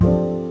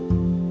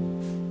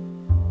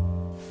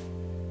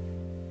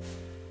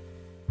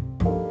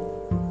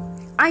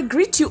I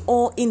greet you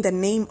all in the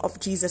name of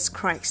Jesus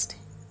Christ.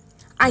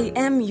 I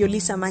am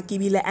Yolisa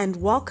Makibile and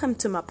welcome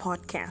to my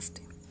podcast.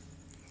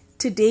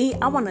 Today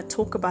I want to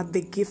talk about the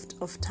gift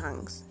of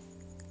tongues.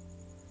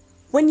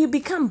 When you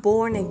become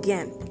born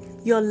again,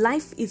 your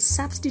life is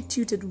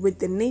substituted with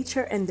the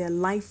nature and the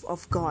life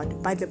of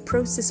God by the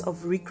process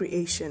of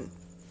recreation.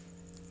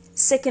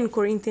 2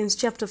 Corinthians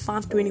chapter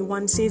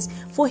 5:21 says,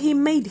 "For he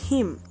made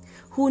him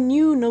who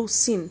knew no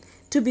sin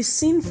to be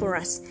sin for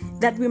us,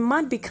 that we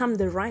might become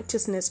the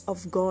righteousness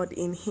of God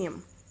in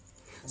him."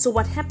 So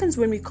what happens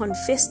when we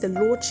confess the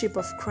Lordship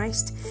of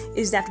Christ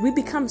is that we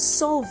become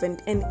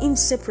solvent and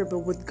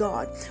inseparable with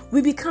God.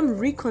 We become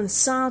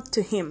reconciled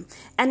to him.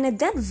 And at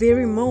that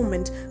very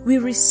moment, we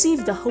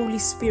receive the Holy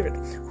Spirit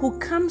who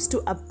comes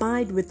to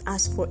abide with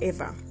us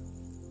forever.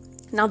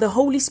 Now the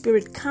Holy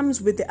Spirit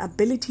comes with the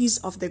abilities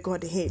of the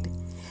Godhead.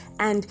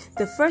 And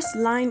the first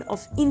line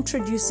of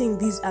introducing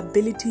these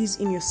abilities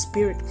in your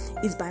spirit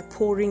is by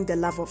pouring the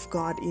love of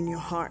God in your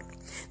heart.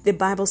 The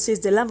Bible says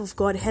the love of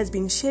God has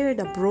been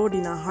shared abroad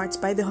in our hearts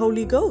by the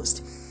Holy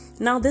Ghost.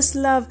 Now this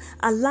love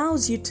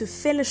allows you to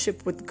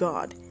fellowship with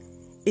God.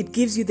 It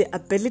gives you the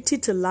ability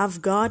to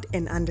love God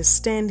and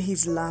understand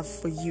his love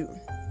for you.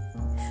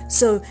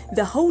 So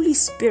the Holy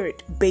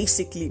Spirit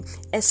basically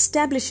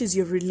establishes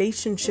your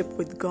relationship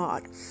with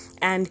God.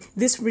 And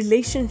this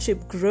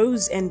relationship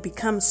grows and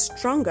becomes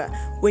stronger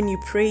when you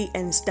pray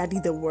and study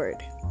the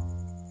Word.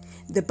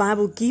 The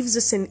Bible gives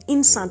us an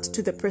insight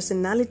to the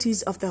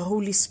personalities of the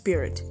Holy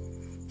Spirit.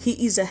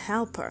 He is a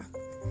helper,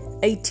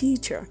 a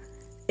teacher,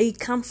 a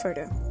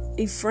comforter,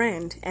 a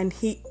friend, and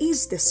he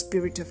is the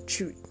Spirit of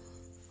truth.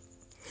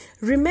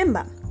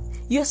 Remember,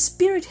 your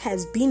spirit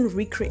has been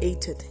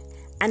recreated,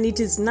 and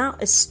it is now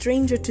a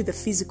stranger to the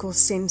physical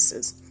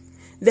senses.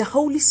 The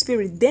Holy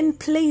Spirit then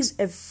plays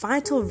a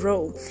vital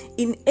role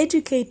in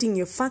educating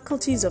your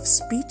faculties of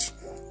speech,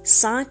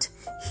 sight,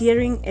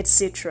 hearing,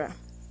 etc.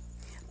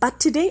 But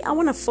today I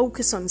want to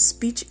focus on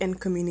speech and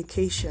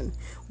communication,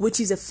 which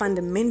is a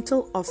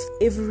fundamental of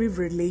every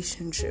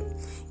relationship,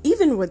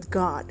 even with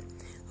God.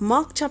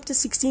 Mark chapter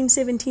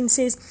 16:17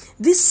 says,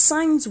 "These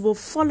signs will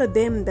follow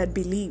them that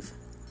believe.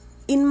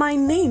 In my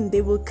name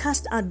they will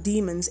cast out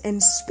demons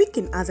and speak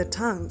in other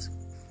tongues."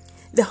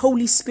 The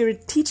Holy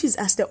Spirit teaches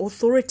us the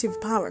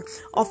authoritative power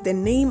of the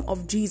name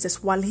of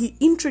Jesus while he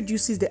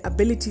introduces the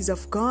abilities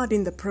of God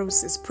in the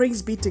process.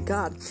 Praise be to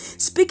God.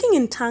 Speaking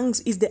in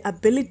tongues is the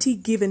ability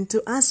given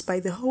to us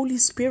by the Holy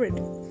Spirit.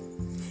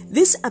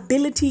 This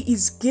ability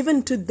is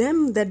given to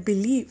them that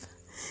believe.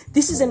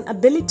 This is an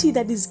ability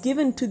that is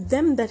given to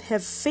them that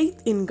have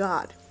faith in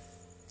God.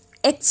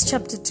 Acts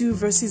chapter 2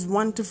 verses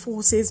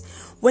 1-4 says,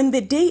 "When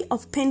the day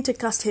of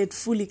Pentecost had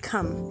fully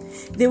come,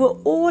 they were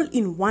all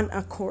in one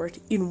accord,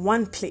 in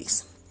one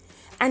place.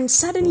 And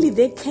suddenly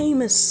there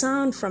came a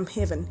sound from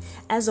heaven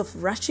as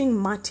of rushing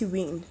mighty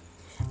wind,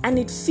 and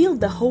it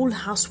filled the whole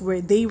house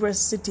where they were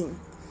sitting.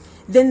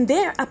 Then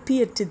there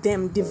appeared to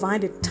them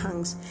divided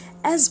tongues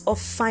as of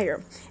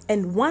fire,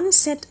 and one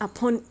sat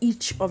upon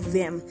each of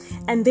them.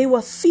 And they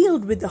were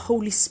filled with the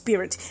Holy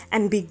Spirit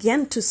and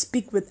began to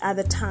speak with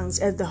other tongues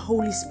as the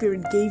Holy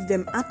Spirit gave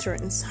them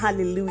utterance."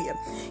 Hallelujah.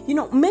 You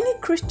know, many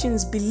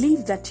Christians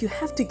believe that you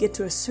have to get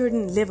to a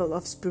certain level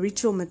of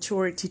spiritual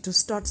maturity to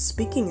start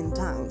speaking in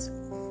tongues.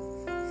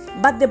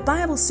 But the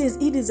Bible says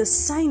it is a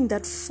sign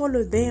that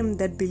follow them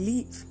that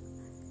believe.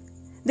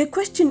 The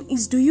question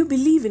is, do you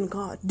believe in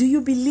God? Do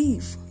you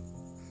believe?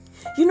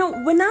 You know,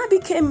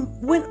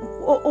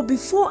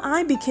 before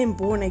I became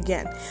born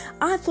again,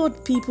 I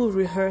thought people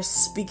rehearse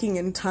speaking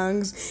in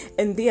tongues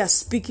and they are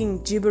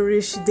speaking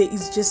gibberish. There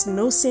is just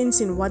no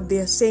sense in what they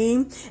are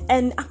saying.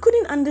 And I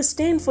couldn't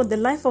understand for the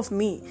life of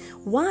me,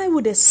 why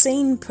would a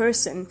sane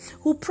person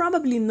who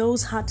probably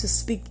knows how to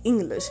speak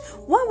English,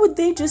 why would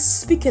they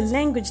just speak a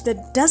language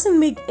that doesn't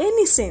make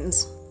any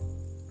sense?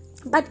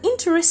 But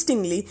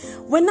interestingly,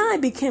 when I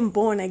became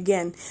born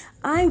again,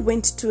 I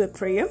went to a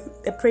prayer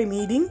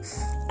meeting,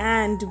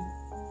 and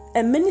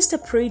a minister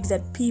prayed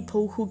that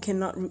people who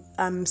cannot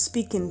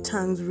speak in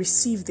tongues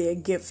receive their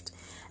gift.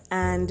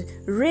 And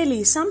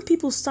really, some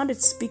people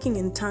started speaking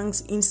in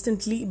tongues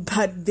instantly,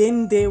 but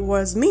then there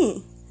was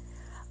me.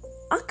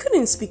 I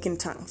couldn't speak in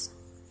tongues.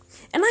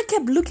 And I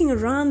kept looking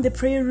around the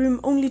prayer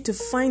room only to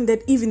find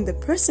that even the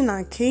person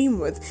I came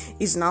with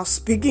is now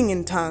speaking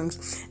in tongues.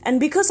 And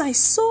because I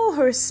saw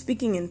her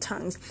speaking in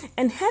tongues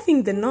and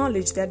having the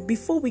knowledge that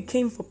before we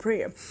came for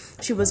prayer,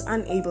 she was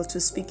unable to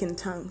speak in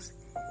tongues,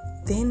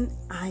 then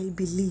I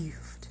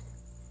believed.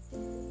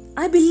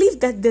 I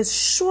believed that there's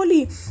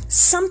surely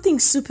something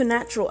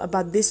supernatural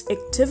about this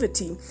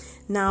activity.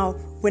 Now,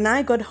 when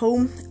I got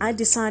home, I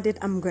decided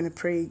I'm going to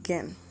pray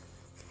again.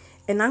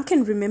 And I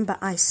can remember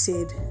I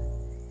said,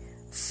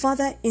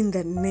 "Father, in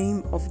the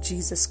name of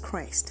Jesus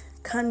Christ,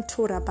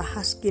 kantora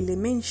bahaskele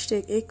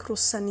menshte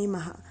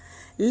ekrosanimaha,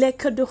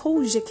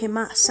 lekadohoje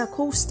kema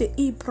sakoste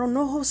I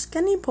pronohos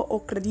kanipo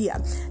okradia,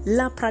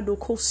 la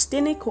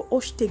pradokostene ko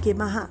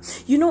ostegemaha."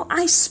 You know,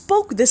 I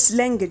spoke this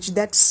language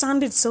that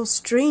sounded so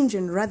strange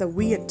and rather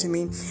weird to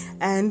me,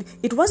 and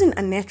it wasn't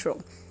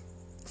unnatural.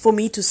 for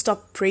me to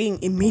stop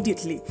praying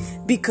immediately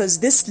because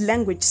this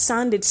language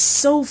sounded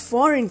so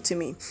foreign to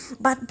me.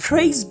 But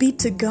praise be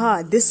to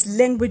God, this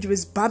language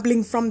was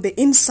bubbling from the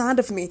inside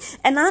of me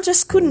and I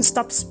just couldn't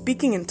stop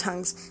speaking in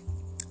tongues.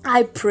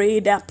 I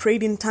prayed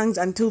in tongues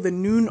until the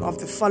noon of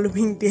the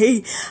following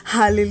day.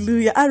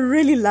 Hallelujah. I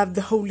really love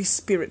the Holy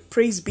Spirit.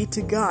 Praise be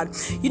to God.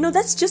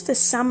 That's just a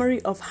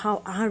summary of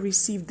how I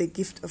received the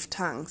gift of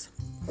tongues.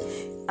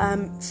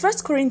 1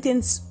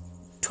 Corinthians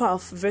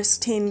 12 verse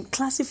 10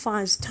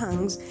 classifies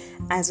tongues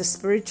as a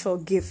spiritual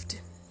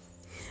gift.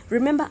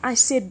 Remember, I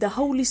said the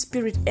Holy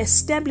Spirit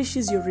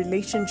establishes your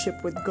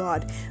relationship with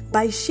God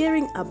by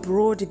sharing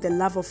abroad the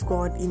love of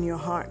God in your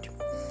heart.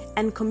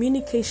 And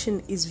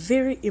communication is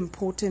very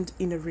important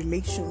in a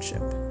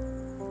relationship.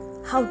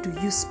 How do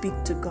you speak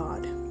to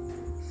God?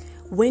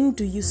 When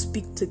do you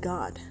speak to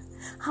God?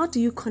 How do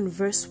you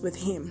converse with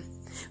Him?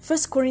 1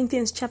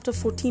 Corinthians chapter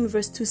 14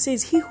 verse 2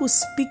 says, "He who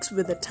speaks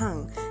with a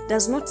tongue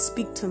does not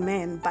speak to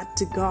man but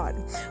to God,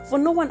 for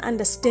no one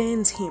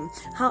understands him.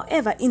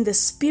 However, in the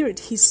Spirit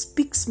he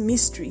speaks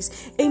mysteries."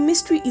 A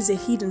mystery is a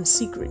hidden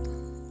secret.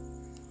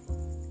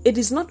 It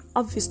is not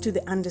obvious to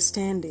the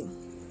understanding.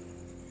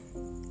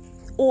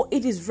 Or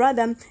it is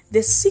rather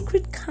the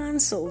secret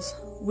counsels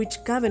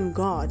which govern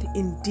God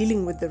in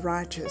dealing with the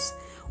righteous,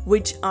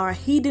 which are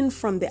hidden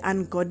from the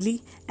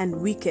ungodly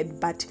and wicked,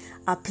 but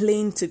are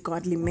plain to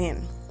godly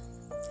men.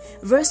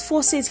 Verse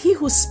 4 says, "He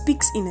who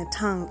speaks in a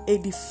tongue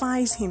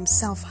edifies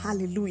himself."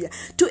 Hallelujah.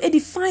 To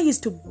edify is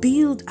to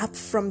build up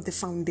from the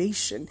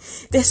foundation.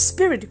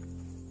 The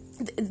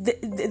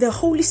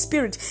Holy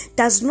Spirit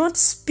does not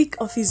speak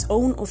of his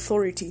own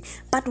authority,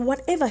 but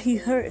whatever he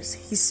hears,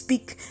 he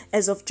speaks,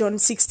 as of John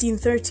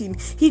 16:13.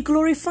 He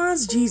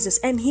glorifies Jesus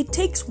and he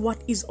takes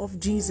what is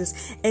of Jesus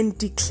and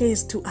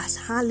declares to us.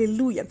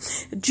 Hallelujah.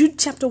 Jude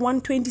chapter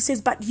 1:20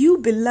 says, "But you,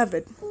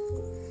 beloved,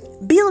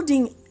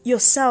 building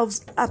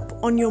yourselves up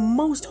on your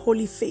most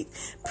holy faith,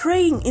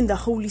 praying in the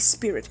Holy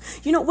Spirit."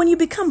 When you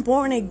become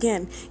born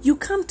again, you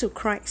come to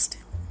Christ.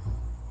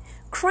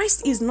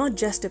 Christ is not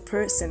just a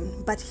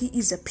person, but he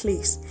is a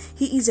place.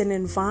 He is an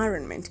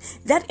environment.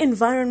 That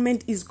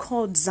environment is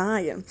called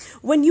Zion.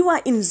 When you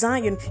are in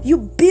Zion, you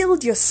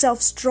build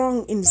yourself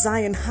strong in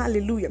Zion.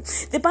 Hallelujah.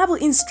 The Bible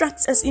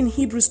instructs us in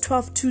Hebrews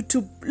 12:2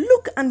 to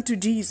look unto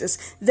Jesus,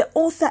 the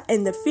author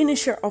and the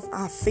finisher of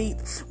our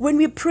faith. When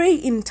we pray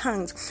in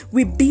tongues,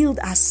 we build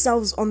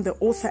ourselves on the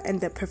author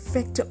and the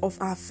perfecter of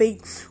our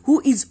faith,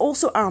 who is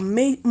also our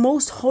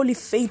most holy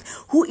faith,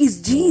 who is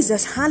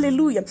Jesus.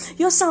 Hallelujah.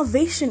 Your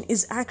salvation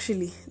is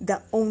actually the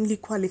only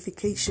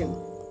qualification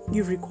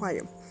you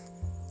require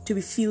to be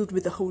filled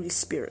with the Holy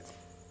Spirit.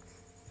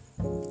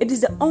 It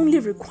is the only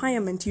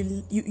requirement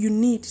you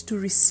need to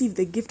receive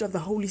the gift of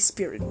the Holy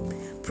Spirit.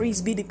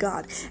 Praise be to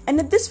God. And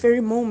at this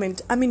very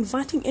moment, I'm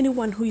inviting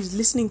anyone who is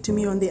listening to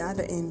me on the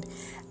other end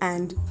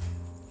and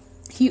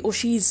he or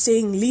she is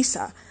saying,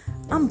 "Lisa,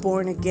 I'm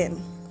born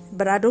again,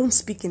 but I don't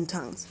speak in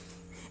tongues.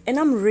 And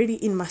I'm ready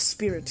in my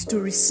spirit to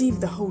receive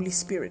the Holy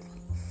Spirit."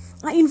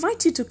 I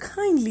invite you to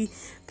kindly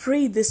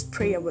pray this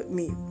prayer with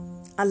me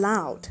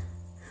aloud.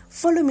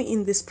 Follow me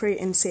in this prayer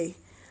and say,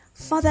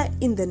 "Father,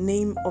 in the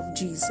name of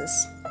Jesus,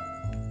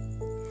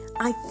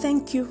 I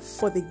thank you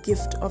for the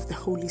gift of the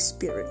Holy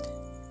Spirit.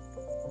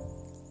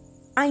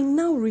 I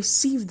now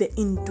receive the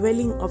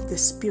indwelling of the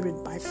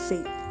Spirit by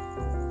faith.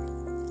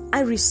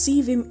 I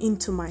receive Him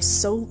into my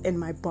soul and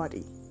my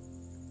body.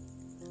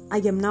 I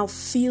am now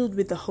filled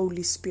with the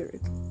Holy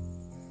Spirit.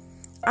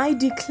 I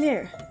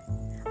declare,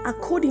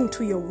 according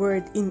to your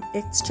word in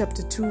Acts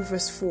chapter 2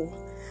 verse 4,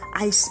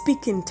 I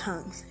speak in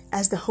tongues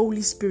as the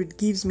Holy Spirit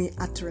gives me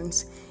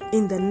utterance,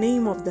 in the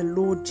name of the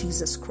Lord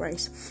Jesus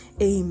Christ.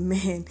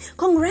 Amen."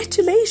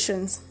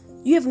 Congratulations.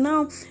 You have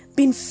now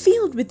been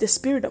filled with the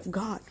Spirit of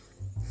God.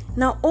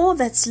 Now all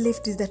that's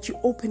left is that you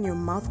open your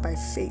mouth by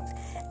faith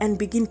and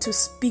begin to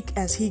speak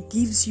as He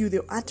gives you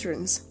the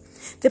utterance.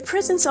 The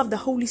presence of the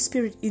Holy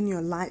Spirit in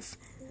your life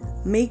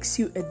makes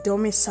you a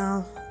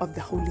domicile of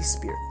the Holy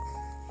Spirit.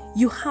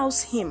 You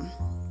house Him.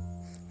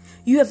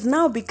 You have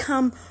now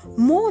become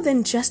more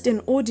than just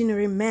an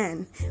ordinary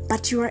man,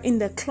 but you are in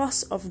the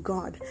class of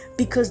God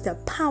because the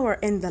power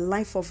and the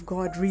life of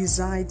God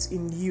resides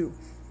in you.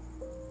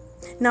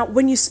 Now,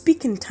 when you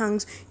speak in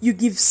tongues, you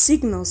give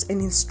signals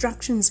and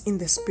instructions in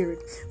the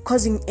Spirit,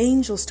 causing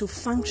angels to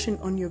function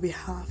on your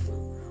behalf.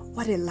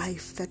 What a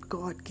life that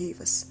God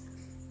gave us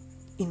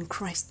in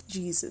Christ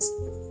Jesus.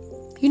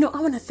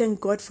 I want to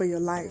thank God for your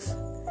life,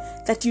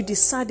 that you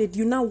decided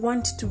you now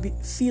want to be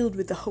filled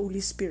with the Holy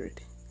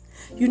Spirit.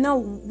 You now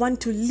want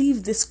to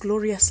live this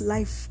glorious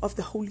life of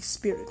the Holy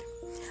Spirit.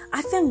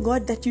 I thank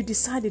God that you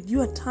decided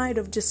you are tired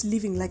of just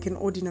living like an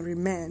ordinary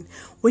man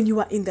when you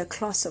are in the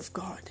class of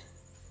God.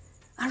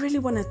 I really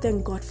want to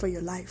thank God for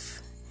your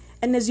life.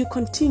 And as you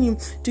continue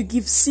to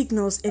give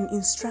signals and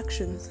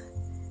instructions,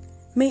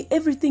 may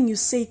everything you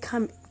say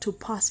come to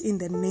pass in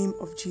the name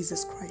of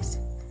Jesus Christ.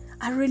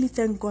 I really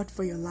thank God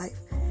for your life.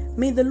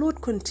 May the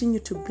Lord continue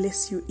to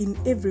bless you in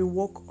every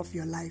walk of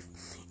your life.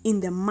 In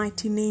the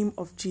mighty name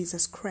of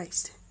Jesus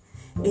Christ.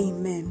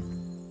 Amen.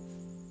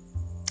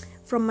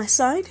 From my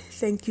side,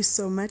 thank you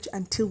so much.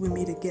 Until we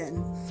meet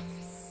again.